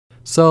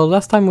So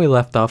last time we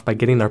left off by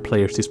getting our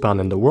players to spawn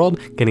in the world,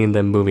 getting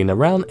them moving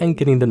around, and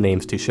getting the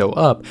names to show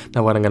up.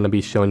 Now what I'm going to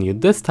be showing you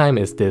this time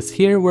is this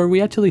here, where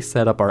we actually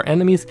set up our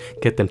enemies,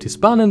 get them to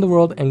spawn in the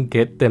world, and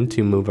get them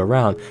to move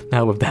around.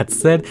 Now with that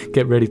said,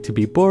 get ready to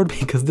be bored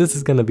because this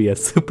is going to be a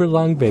super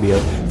long video,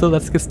 so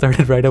let's get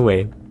started right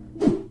away.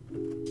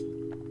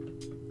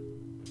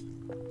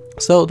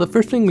 So the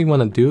first thing we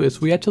want to do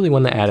is we actually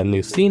want to add a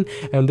new scene,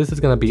 and this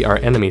is going to be our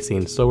enemy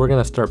scene. So we're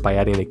going to start by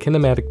adding a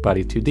kinematic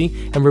body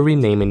 2D, and we're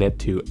renaming it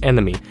to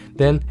enemy.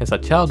 Then as a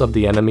child of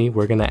the enemy,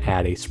 we're going to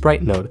add a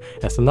sprite node.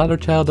 As another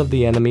child of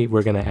the enemy,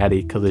 we're going to add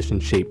a collision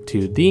shape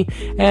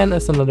 2D, and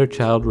as another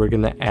child, we're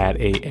going to add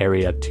a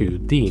area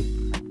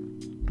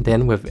 2D.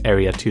 Then with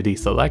area 2D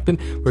selected,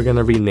 we're going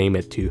to rename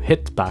it to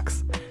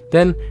hitbox.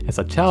 Then, as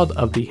a child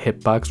of the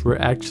hitbox, we're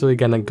actually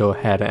gonna go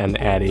ahead and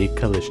add a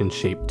collision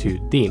shape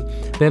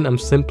 2D. Then I'm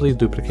simply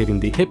duplicating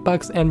the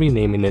hitbox and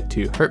renaming it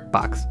to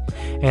hurtbox.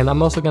 And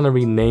I'm also gonna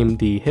rename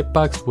the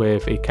hitbox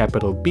with a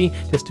capital B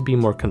just to be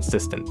more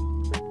consistent.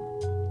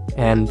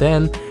 And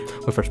then,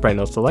 with our sprite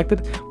node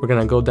selected, we're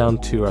gonna go down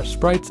to our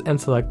sprites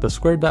and select the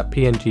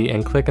square.png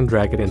and click and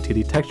drag it into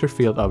the texture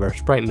field of our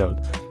sprite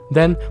node.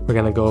 Then we're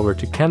gonna go over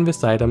to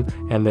canvas item,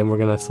 and then we're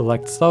gonna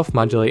select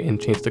self-modulate and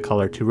change the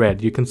color to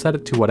red. You can set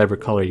it to whatever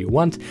color you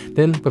want.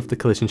 Then with the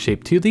collision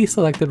shape 2D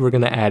selected, we're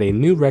gonna add a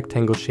new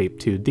rectangle shape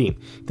 2D.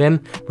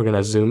 Then we're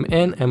gonna zoom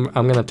in, and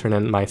I'm gonna turn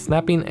on my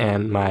snapping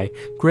and my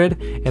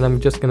grid, and I'm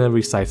just gonna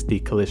resize the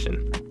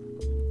collision.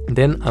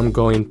 Then I'm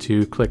going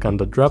to click on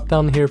the drop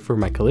down here for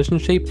my collision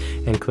shape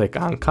and click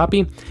on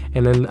copy,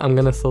 and then I'm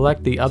going to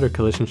select the other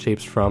collision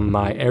shapes from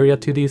my area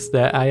 2Ds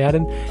that I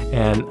added,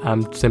 and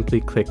I'm simply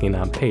clicking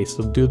on paste.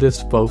 So do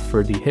this both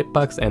for the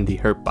hitbox and the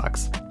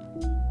hurtbox.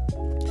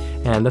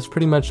 And that's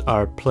pretty much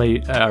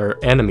our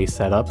enemy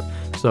setup.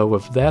 So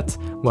with that,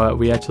 what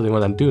we actually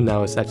want to do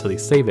now is actually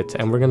save it,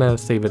 and we're gonna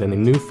save it in a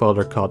new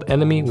folder called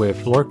enemy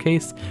with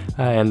lowercase,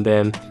 and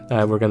then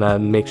we're gonna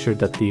make sure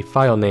that the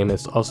file name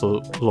is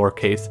also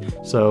lowercase.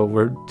 So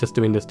we're just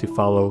doing this to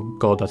follow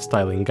Godot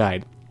styling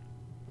guide.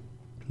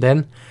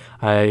 Then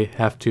I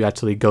have to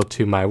actually go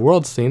to my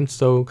world scene,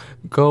 so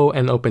go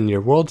and open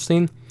your world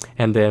scene,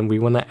 and then we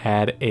want to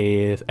add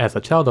as a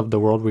child of the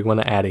world, we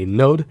want to add a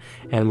node,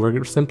 and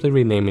we're simply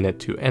renaming it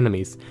to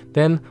enemies.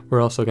 Then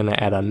we're also going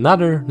to add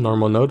another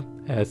normal node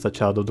as a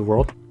child of the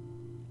world,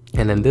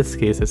 and in this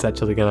case it's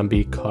actually going to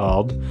be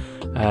called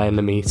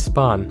enemy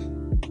spawn.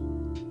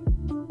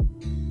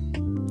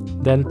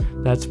 Then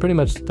that's pretty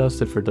much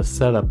does it for the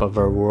setup of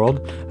our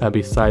world,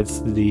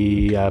 besides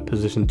the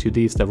position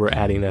 2Ds that we're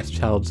adding as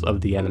childs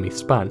of the enemy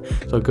spawn.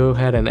 So go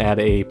ahead and add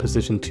a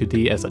position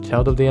 2D as a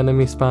child of the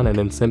enemy spawn, and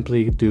then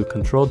simply do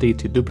Ctrl D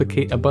to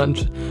duplicate a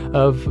bunch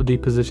of the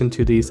position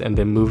 2Ds and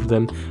then move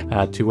them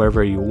to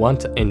wherever you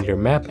want in your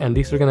map, and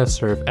these are going to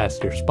serve as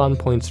your spawn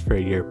points for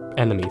your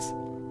enemies.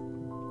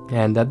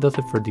 And that does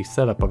it for the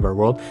setup of our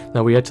world.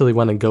 Now we actually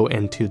want to go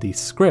into the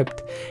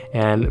script,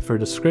 and for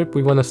the script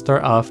we want to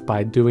start off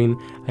by doing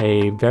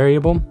a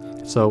variable.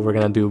 So we're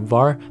going to do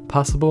var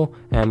possible,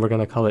 and we're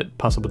going to call it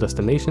possible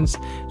destinations.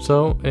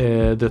 So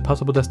the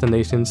possible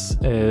destinations,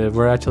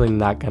 we're actually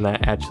not going to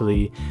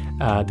actually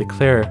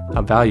declare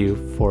a value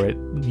for it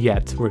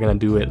yet. We're going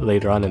to do it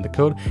later on in the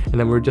code, and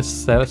then we're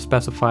just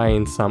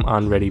specifying some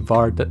onReady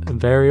var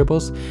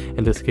variables.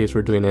 In this case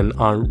we're doing an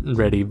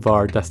onReady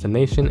var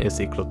destination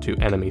is equal to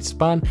enemy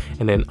spawn,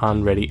 and then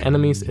onReady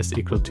enemies is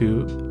equal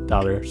to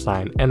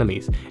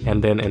 $enemies.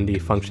 And then in the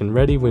function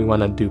ready we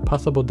want to do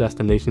possible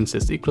destinations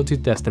is equal to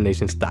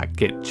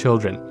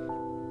destinations.getChildren.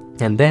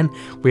 And then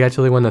we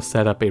actually want to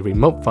set up a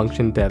remote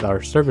function that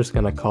our server is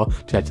going to call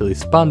to actually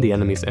spawn the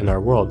enemies in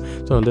our world.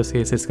 So in this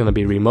case it's going to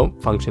be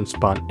remote function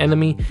spawn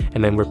enemy,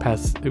 and then we're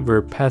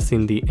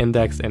passing the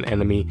index and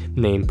enemy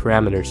name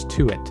parameters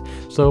to it.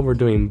 So we're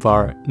doing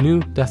var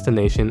new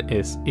destination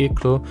is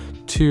equal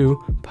to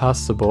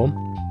possible,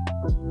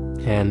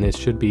 and it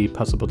should be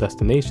possible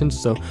destinations.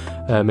 So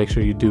make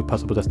sure you do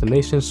possible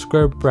destinations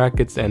square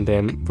brackets, and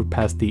then we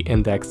pass the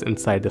index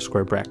inside the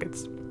square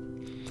brackets.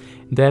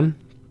 Then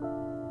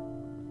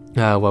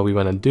what we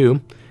want to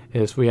do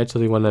is we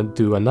actually want to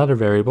do another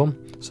variable.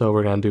 So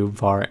we're going to do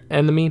var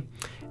enemy,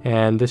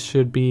 and this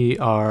should be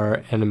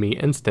our enemy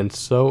instance.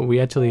 So we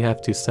actually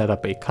have to set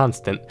up a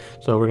constant.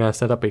 So we're going to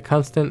set up a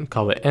constant,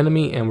 call it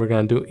enemy, and we're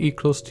going to do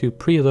equals to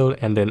preload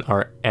and then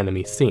our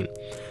enemy scene.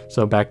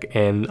 So back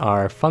in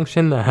our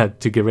function,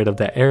 to get rid of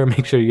that error,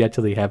 make sure you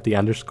actually have the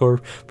underscore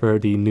for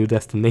the new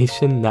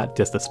destination, not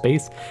just a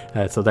space.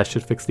 So that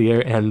should fix the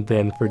error. And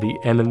then for the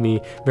enemy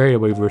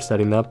variable we're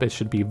setting up, it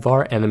should be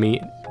var enemy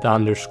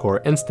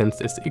underscore instance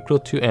is equal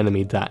to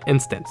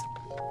enemy.instance.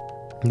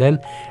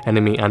 Then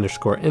enemy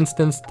underscore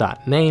instance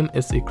dot name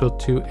is equal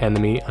to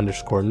enemy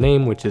underscore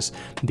name, which is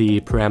the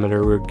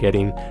parameter we're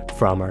getting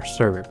from our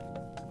server.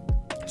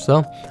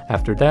 So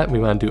after that we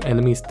want to do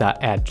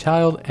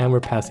enemies.addChild, and we're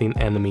passing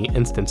enemy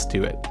instance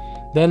to it.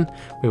 Then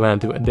we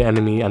want to do the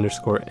enemy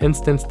underscore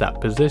instance dot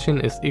position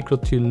is equal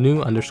to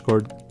new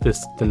underscore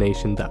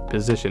destination dot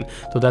position.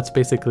 So that's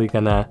basically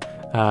gonna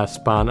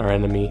spawn our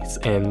enemies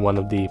in one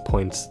of the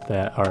points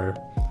that are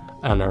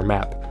on our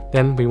map.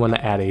 Then we want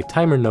to add a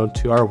timer node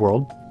to our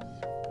world,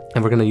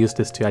 and we're going to use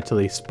this to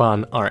actually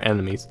spawn our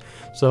enemies.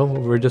 So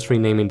we're just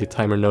renaming the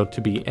timer node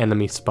to be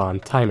enemy spawn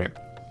timer.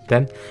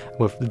 Then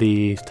with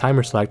the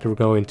timer selector, we're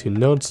going to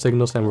node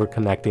signals, and we're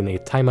connecting a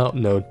timeout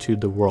node to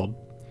the world,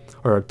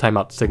 or a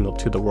timeout signal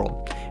to the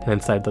world. And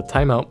inside the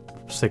timeout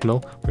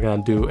signal, we're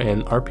going to do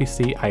an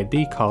RPC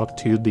ID call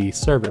to the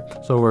server.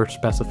 So we're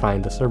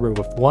specifying the server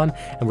with 1,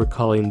 and we're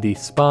calling the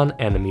spawn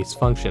enemies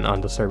function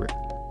on the server.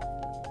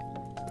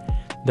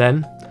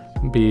 Then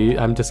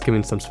I'm just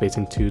giving some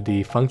spacing to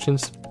the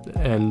functions,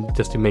 and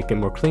just to make it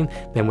more clean.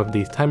 Then with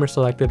the timer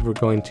selected, we're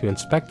going to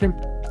inspector,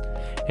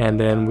 and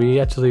then we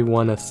actually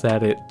want to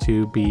set it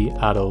to be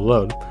auto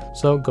load.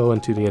 So go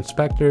into the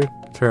inspector,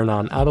 turn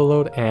on auto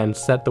load, and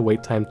set the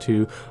wait time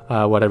to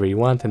whatever you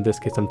want. In this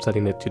case, I'm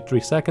setting it to 3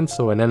 seconds,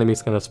 so an enemy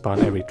is going to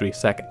spawn every 3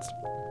 seconds.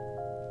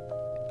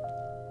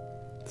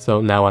 So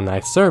now on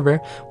my server,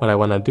 what I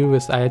want to do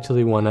is I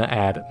actually want to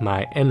add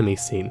my enemy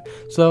scene.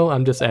 So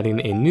I'm just adding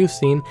a new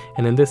scene,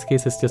 and in this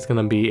case it's just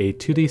going to be a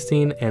 2D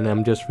scene, and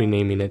I'm just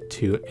renaming it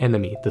to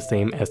enemy, the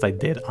same as I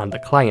did on the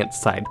client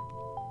side.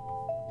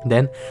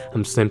 Then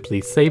I'm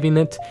simply saving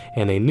it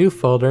in a new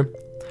folder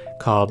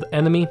called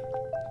enemy,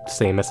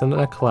 same as in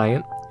the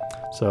client.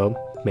 So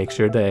make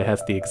sure that it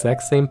has the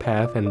exact same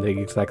path and the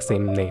exact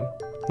same name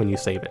when you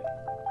save it.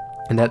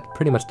 And that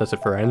pretty much does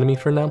it for our enemy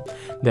for now.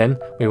 Then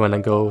we want to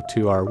go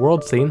to our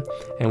world scene,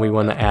 and we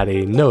want to add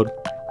a node.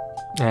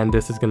 And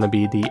this is going to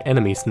be the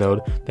enemies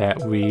node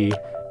that we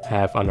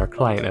have on our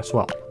client as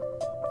well.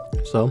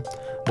 So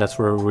that's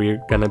where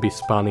we're going to be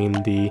spawning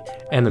the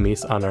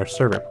enemies on our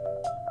server.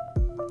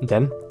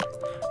 Then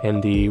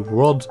in the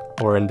world,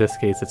 or in this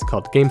case it's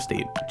called game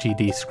state,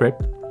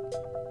 gdscript,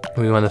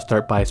 we want to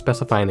start by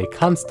specifying a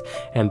const,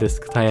 and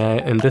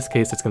in this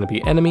case it's going to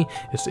be enemy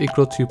is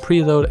equal to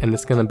preload, and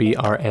it's going to be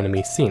our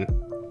enemy scene,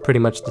 pretty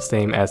much the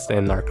same as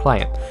in our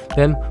client.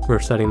 Then we're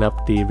setting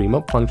up the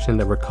remote function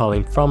that we're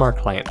calling from our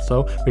client.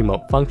 So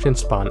remote function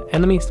spawn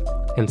enemies.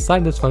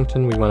 Inside this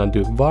function we want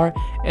to do var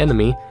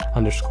enemy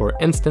underscore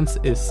instance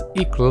is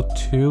equal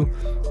to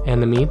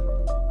enemy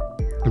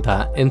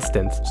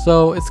instance.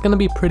 So it's going to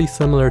be pretty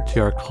similar to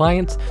our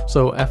clients.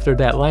 So after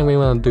that line, we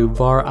want to do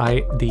var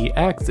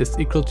idx is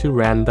equal to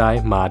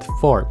randi mod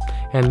 4,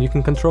 and you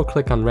can control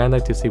click on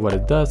randi to see what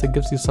it does. It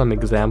gives you some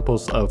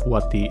examples of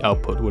what the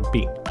output would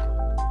be,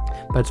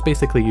 but it's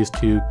basically used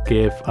to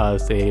give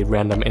us a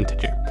random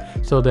integer.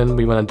 So then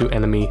we want to do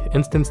enemy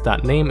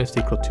instance.name is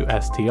equal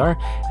to str,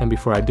 and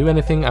before I do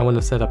anything, I want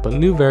to set up a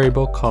new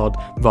variable called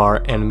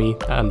var enemy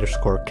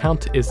underscore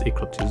count is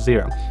equal to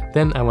 0.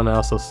 Then I want to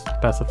also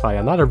specify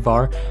another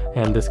var,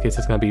 and in this case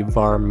it's going to be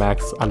var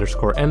max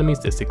underscore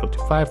enemies is equal to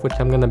 5, which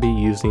I'm going to be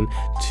using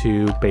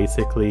to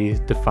basically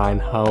define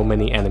how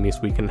many enemies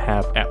we can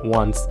have at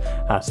once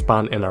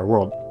spawn in our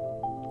world.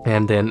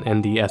 And then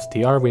in the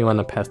str we want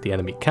to pass the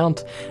enemy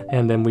count,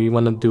 and then we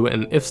want to do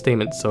an if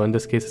statement. So in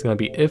this case it's going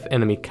to be if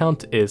enemy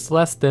count is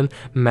less than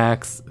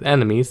max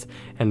enemies,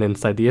 and then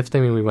inside the if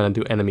statement we want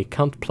to do enemy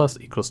count plus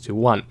equals to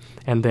 1.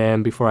 And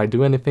then before I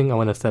do anything, I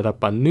want to set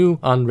up a new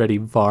unready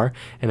var,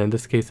 and in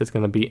this case it's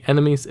going to be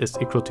enemies is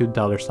equal to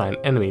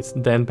 $enemies.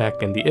 Then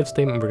back in the if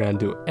statement we're going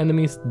to do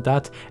enemies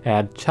dot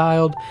add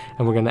child,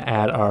 and we're going to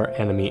add our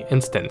enemy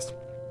instance.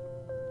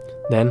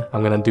 Then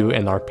I'm going to do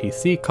an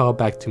RPC call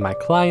back to my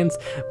clients,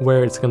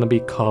 where it's going to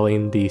be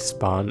calling the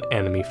spawn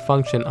enemy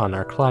function on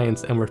our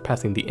clients, and we're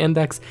passing the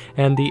index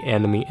and the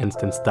enemy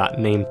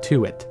instance.name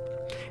to it.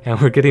 And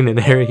we're getting an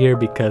error here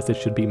because it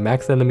should be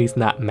max enemies,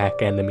 not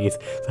mac enemies,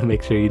 so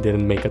make sure you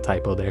didn't make a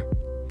typo there.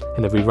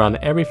 And if we run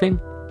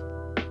everything,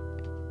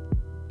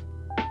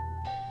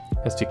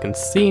 as you can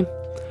see,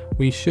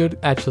 we should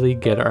actually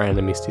get our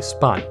enemies to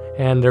spawn.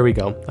 And there we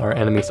go, our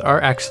enemies are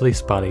actually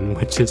spawning,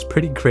 which is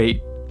pretty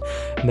great.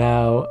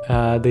 Now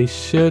they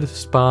should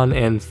spawn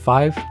in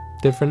 5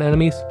 different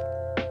enemies,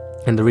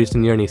 and the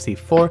reason you only see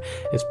 4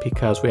 is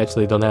because we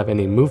actually don't have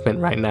any movement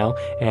right now,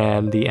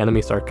 and the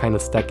enemies are kind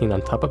of stacking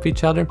on top of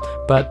each other,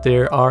 but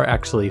there are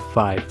actually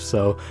 5,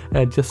 so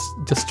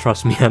just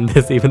trust me on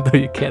this, even though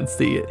you can't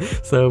see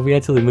it. So if we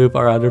actually move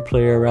our other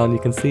player around, you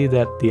can see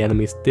that the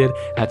enemies did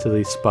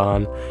actually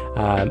spawn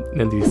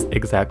in these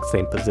exact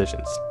same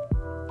positions.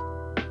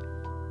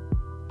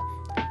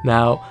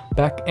 Now,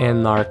 back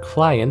in our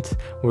client,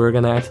 we're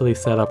going to actually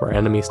set up our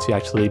enemies to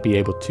actually be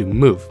able to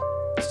move.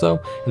 So,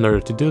 in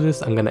order to do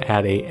this, I'm going to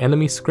add a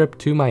enemy script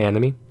to my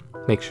enemy.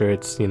 Make sure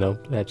it's,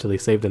 actually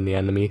saved in the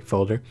enemy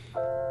folder.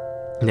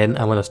 And then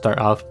I want to start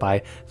off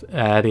by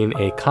adding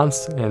a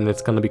const, and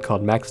it's going to be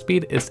called max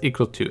speed is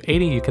equal to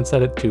 80. You can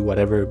set it to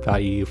whatever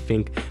value you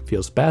think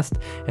feels best.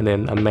 And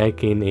then I'm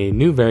making a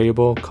new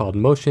variable called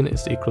motion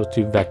is equal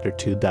to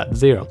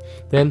vector2.0.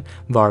 Then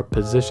var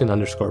position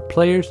underscore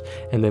players,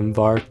 and then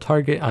var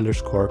target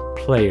underscore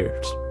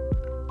players.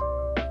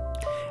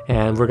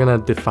 And we're gonna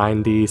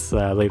define these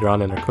later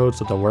on in our code,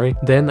 so don't worry.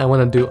 Then I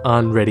want to do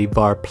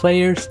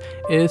onReadyVarPlayers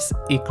is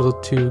equal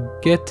to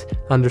get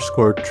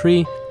underscore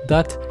tree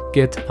dot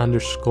get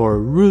underscore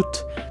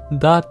root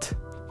dot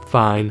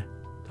find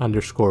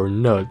underscore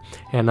node,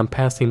 and I'm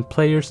passing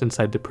players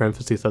inside the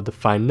parentheses of the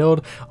find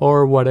node,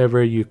 or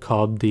whatever you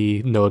call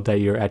the node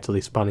that you're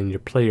actually spawning your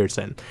players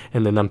in.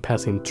 And then I'm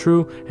passing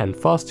true and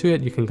false to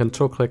it. You can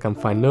control click on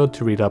find node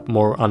to read up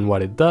more on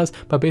what it does,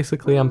 but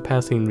basically I'm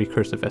passing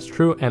recursive as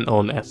true and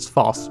own as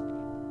false.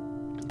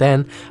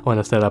 Then I want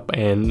to set up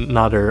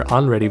another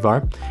onReady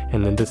var,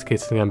 and in this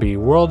case it's going to be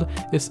world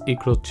is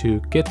equal to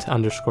get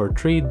underscore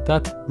tree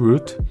dot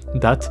root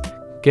dot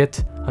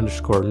get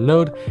underscore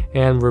node,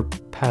 and we're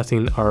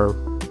passing our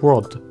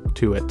world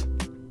to it.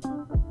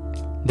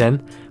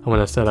 Then I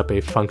want to set up a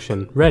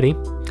function ready.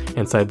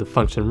 Inside the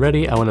function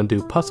ready, I want to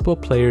do possible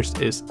players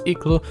is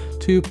equal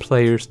to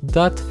players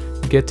dot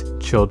get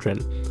children.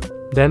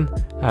 Then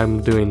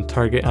I'm doing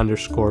target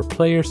underscore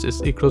players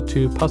is equal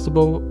to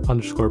possible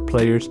underscore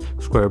players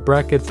square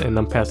brackets, and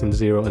I'm passing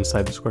 0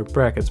 inside the square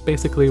brackets.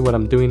 Basically what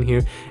I'm doing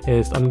here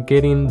is I'm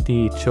getting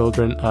the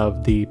children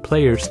of the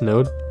players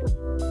node,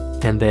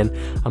 and then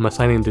I'm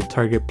assigning the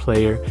target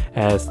player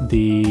as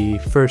the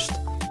first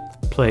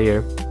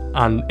player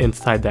on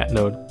inside that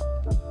node.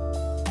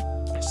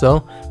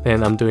 So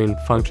then I'm doing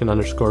function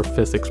underscore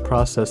physics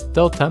process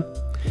delta.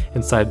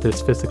 Inside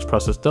this physics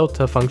process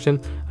delta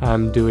function,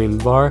 I'm doing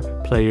var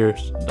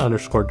players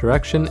underscore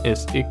direction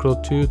is equal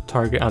to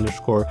target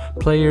underscore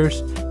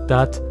players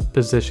dot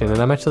position, and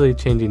I'm actually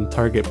changing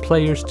target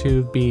players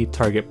to be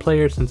target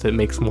players since it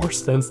makes more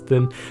sense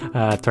than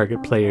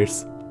target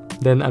players.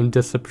 Then I'm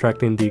just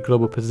subtracting the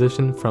global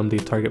position from the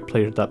target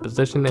player dot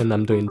position, and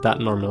I'm doing dot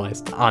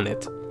normalized on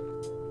it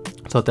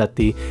so that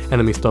the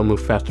enemies don't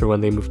move faster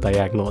when they move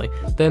diagonally.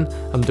 Then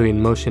I'm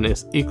doing motion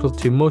is equal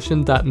to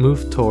motion dot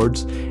move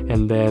towards,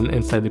 and then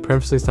inside the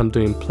parentheses I'm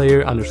doing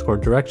player underscore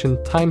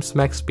direction times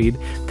max speed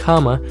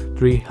comma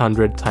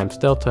 300 times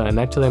delta, and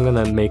actually I'm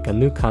gonna make a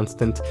new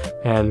constant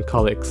and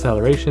call it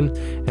acceleration,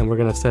 and we're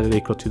gonna set it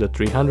equal to the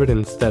 300.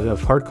 Instead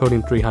of hard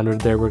coding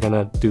 300 there, we're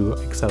gonna do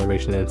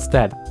acceleration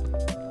instead.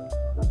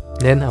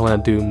 Then I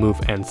want to do move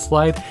and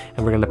slide,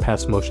 and we're going to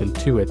pass motion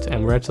to it,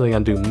 and we're actually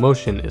going to do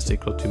motion is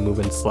equal to move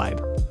and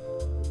slide.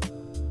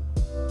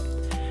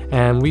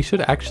 And we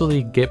should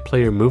actually get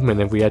player movement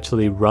if we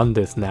actually run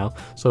this now.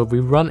 So if we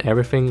run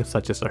everything,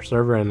 such as our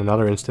server and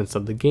another instance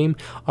of the game,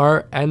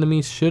 our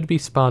enemies should be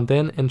spawned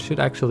in and should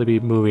actually be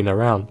moving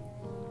around.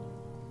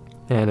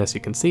 And as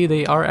you can see,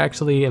 they are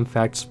actually in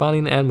fact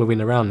spawning and moving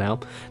around now.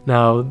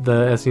 Now,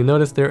 as you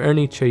notice, they're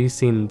only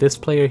chasing this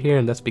player here,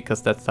 and that's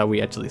because that's how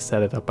we actually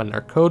set it up in our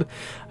code.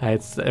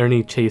 It's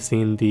only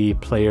chasing the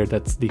player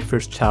that's the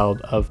first child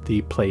of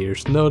the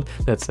player's node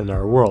that's in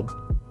our world.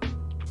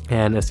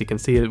 And as you can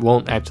see, it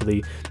won't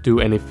actually do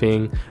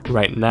anything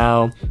right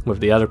now with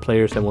the other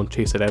players. It won't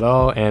chase it at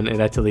all, and it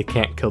actually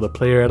can't kill the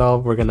player at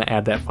all. We're going to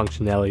add that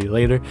functionality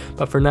later,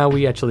 but for now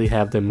we actually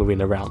have them moving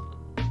around.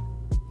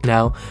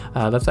 Now,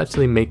 let's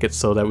actually make it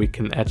so that we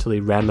can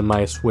actually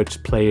randomize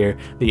which player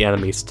the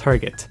enemies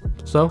target.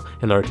 So,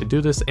 in order to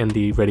do this, in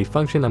the ready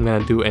function, I'm going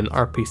to do an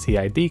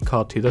RPCID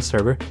call to the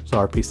server.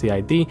 So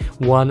RPCID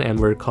 1, and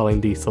we're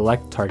calling the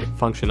select target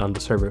function on the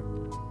server.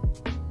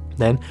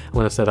 Then I'm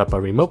going to set up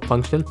a remote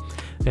function,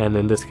 and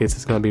in this case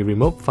it's going to be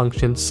remote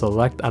function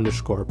select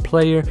underscore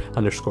player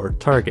underscore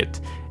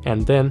target,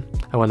 and then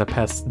I want to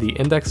pass the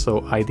index,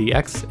 so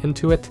IDX,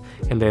 into it,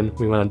 and then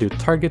we want to do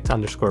target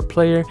underscore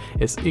player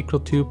is equal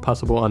to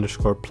possible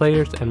underscore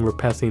players, and we're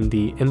passing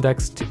the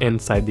index to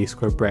inside these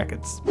square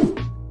brackets.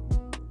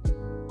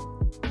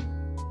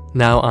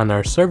 Now on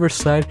our server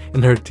side,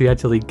 in order to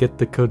actually get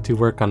the code to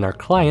work on our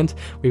client,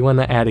 we want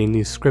to add a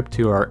new script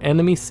to our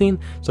enemy scene.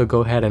 So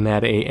go ahead and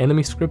add a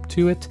enemy script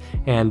to it,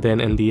 and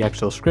then in the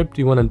actual script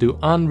you want to do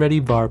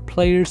onReady var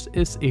players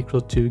is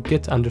equal to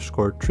get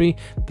underscore tree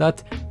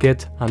dot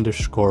get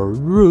underscore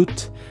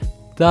root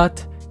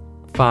dot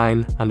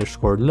find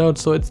underscore node.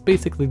 So it's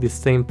basically the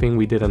same thing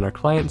we did on our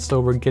client. So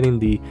we're getting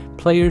the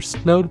players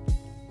node,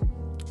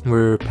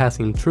 we're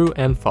passing true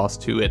and false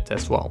to it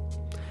as well.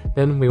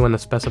 Then we want to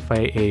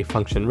specify a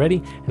function ready,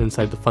 and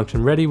inside the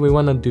function ready we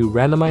want to do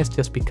randomize,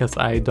 just because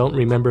I don't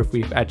remember if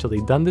we've actually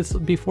done this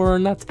before or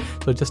not,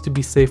 so just to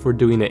be safe we're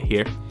doing it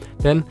here.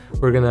 Then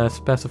we're going to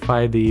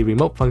specify the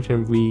remote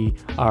function we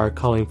are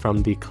calling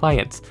from the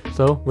client.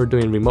 So we're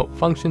doing remote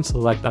function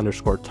select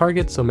underscore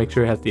target, so make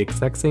sure it has the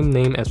exact same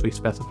name as we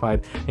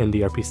specified in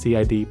the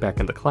RPCID back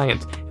in the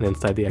client. And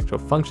inside the actual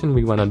function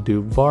we want to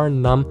do var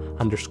num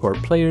underscore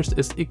players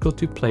is equal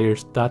to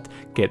players dot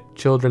get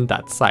children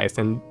dot size,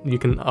 and you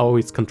can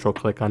always control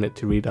click on it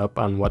to read up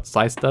on what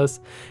size does.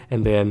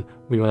 And then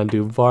we want to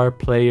do var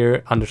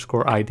player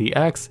underscore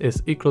idx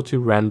is equal to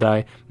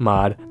randi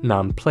mod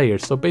num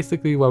players. So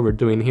basically what we're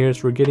doing here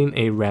is we're getting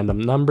a random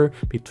number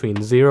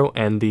between 0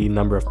 and the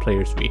number of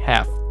players we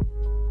have,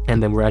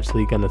 and then we're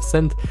actually going to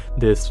send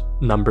this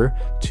number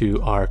to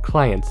our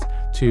clients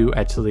to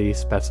actually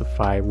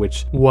specify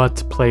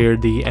what player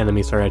the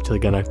enemies are actually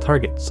going to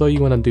target. So you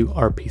want to do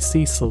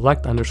RPC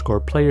select underscore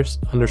players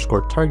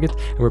underscore target,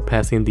 and we're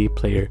passing the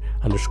player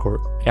underscore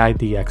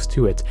idx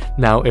to it.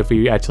 Now if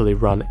we actually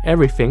run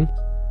everything,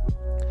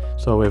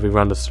 So if we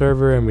run the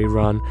server and we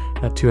run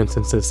 2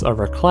 instances of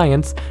our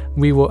clients,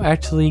 we will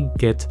actually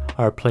get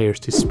our players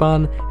to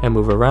spawn and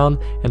move around,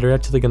 and they're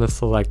actually going to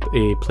select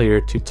a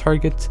player to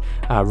target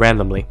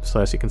randomly.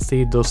 So as you can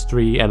see, those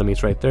 3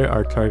 enemies right there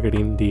are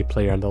targeting the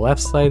player on the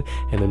left side,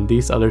 and then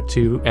these other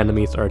 2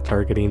 enemies are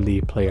targeting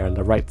the player on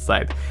the right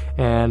side.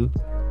 And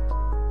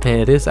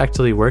it is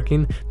actually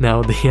working.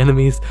 Now the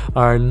enemies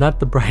are not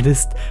the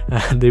brightest,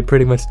 they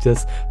pretty much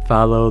just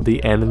follow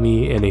the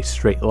enemy in a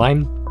straight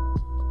line,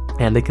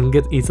 and they can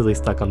get easily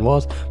stuck on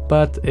walls,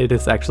 but it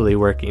is actually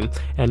working.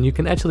 And you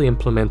can actually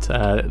implement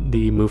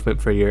the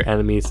movement for your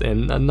enemies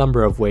in a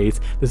number of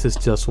ways. This is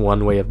just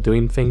one way of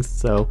doing things,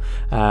 so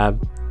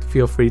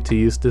feel free to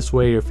use this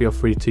way, or feel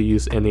free to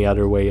use any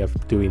other way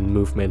of doing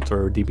movement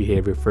or the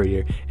behavior for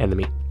your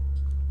enemy.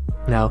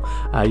 Now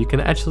you can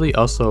actually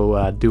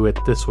also do it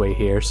this way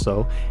here.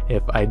 So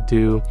if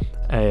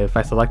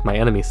I select my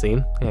enemy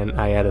scene and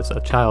I add as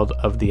a child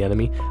of the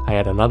enemy, I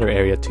add another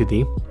area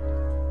 2D,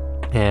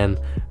 and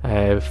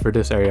for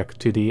this area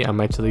 2D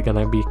I'm actually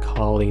gonna be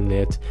calling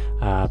it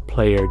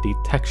player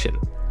detection.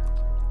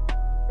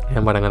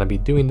 And what I'm going to be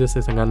doing this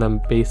is I'm going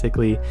to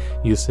basically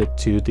use it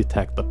to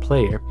detect the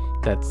player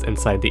that's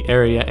inside the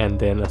area, and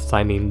then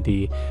assigning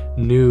the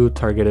new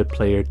targeted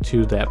player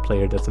to that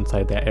player that's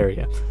inside that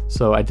area.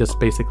 So I just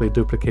basically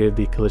duplicated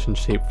the collision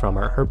shape from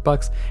our hurt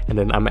box, and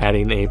then I'm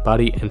adding a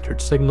body entered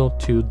signal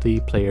to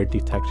the player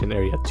detection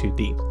area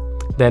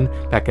 2D. Then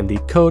back in the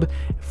code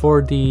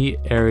for the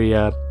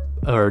area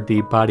or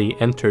the body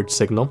entered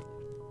signal,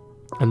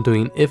 I'm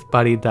doing if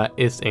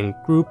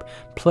body.isInGroup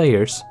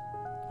players,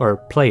 or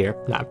player,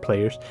 not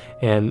players,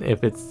 and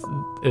if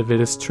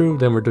it is true,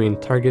 then we're doing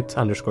target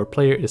underscore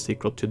player is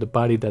equal to the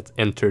body that's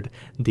entered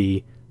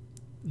the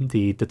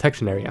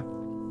detection area.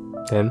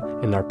 Then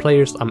in our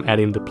players, I'm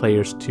adding the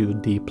players to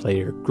the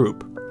player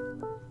group.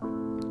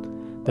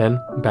 Then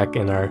back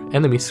in our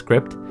enemy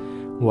script,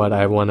 what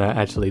I want to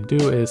actually do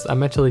is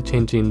I'm actually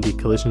changing the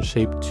collision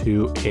shape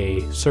to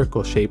a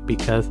circle shape,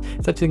 because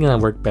it's actually going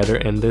to work better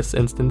in this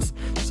instance.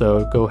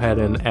 So go ahead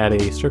and add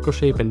a circle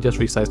shape and just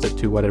resize it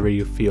to whatever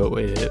you feel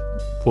it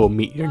will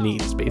meet your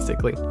needs,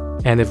 basically.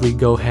 And if we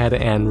go ahead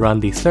and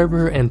run the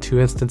server and 2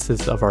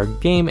 instances of our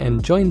game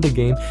and join the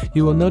game,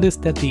 you will notice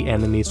that the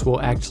enemies will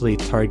actually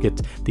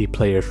target the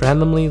players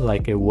randomly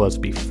like it was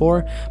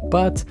before,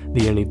 but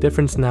the only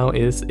difference now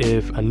is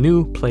if a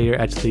new player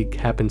actually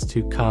happens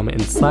to come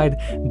inside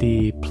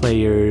the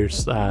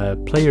player's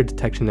player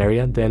detection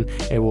area, then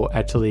it will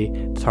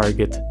actually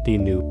target the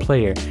new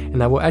player.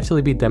 And I will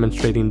actually be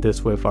demonstrating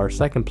this with our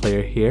second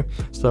player here.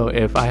 So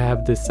if I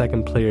have this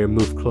second player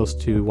move close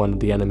to one of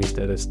the enemies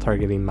that is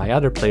targeting my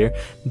other player,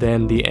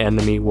 then the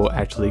enemy will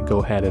actually go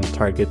ahead and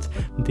target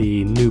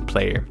the new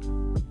player.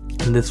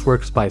 And this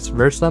works vice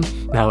versa.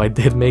 Now I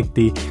did make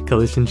the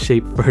collision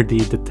shape for the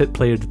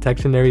player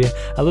detection area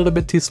a little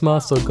bit too small,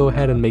 so go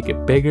ahead and make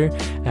it bigger,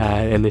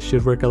 and it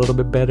should work a little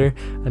bit better.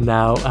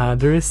 Now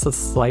there is a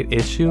slight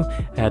issue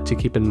to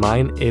keep in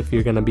mind if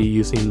you're going to be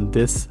using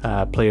this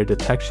player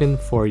detection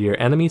for your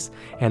enemies,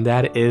 and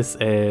that is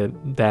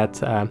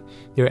that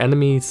your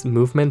enemy's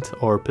movement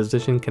or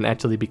position can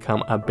actually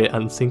become a bit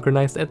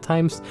unsynchronized at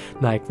times.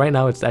 Like right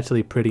now it's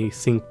actually pretty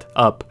synced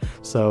up,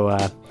 so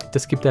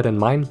just keep that in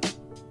mind.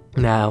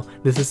 Now,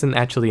 this isn't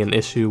actually an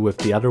issue with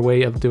the other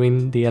way of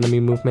doing the enemy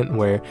movement,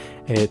 where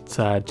it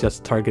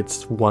just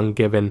targets one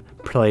given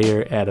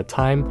player at a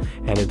time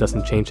and it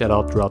doesn't change at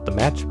all throughout the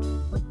match.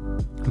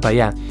 But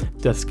yeah,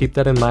 just keep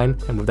that in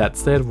mind, and with that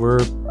said,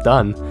 we're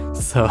done.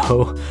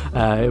 So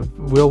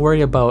we'll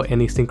worry about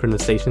any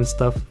synchronization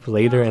stuff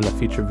later in a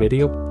future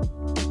video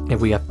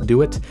if we have to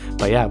do it.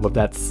 But yeah, with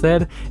that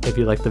said, if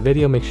you liked the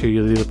video, make sure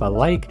you leave a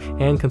like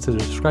and consider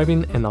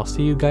subscribing, and I'll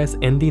see you guys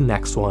in the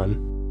next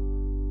one.